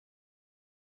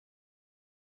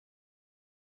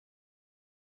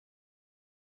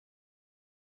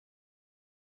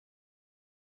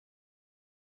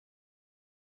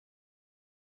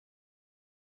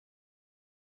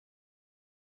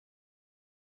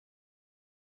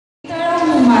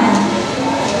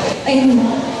in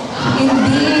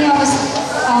being of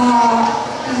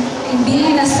in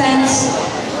being a sense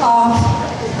of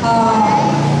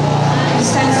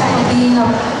being a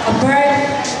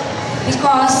bird,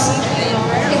 because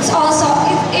it's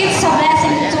a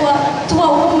blessing to a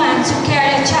woman to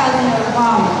carry a child in her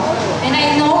womb. And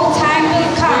I know time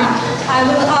will come. I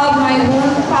will have my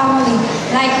own family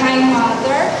like my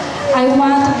mother. I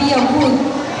want to be a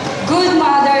good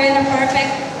mother and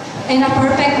a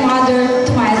perfect mother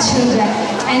to my children,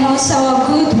 and also a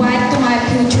good wife to my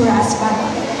future husband.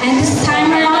 And this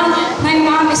time around, my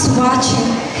mom is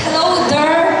watching. Hello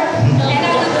there.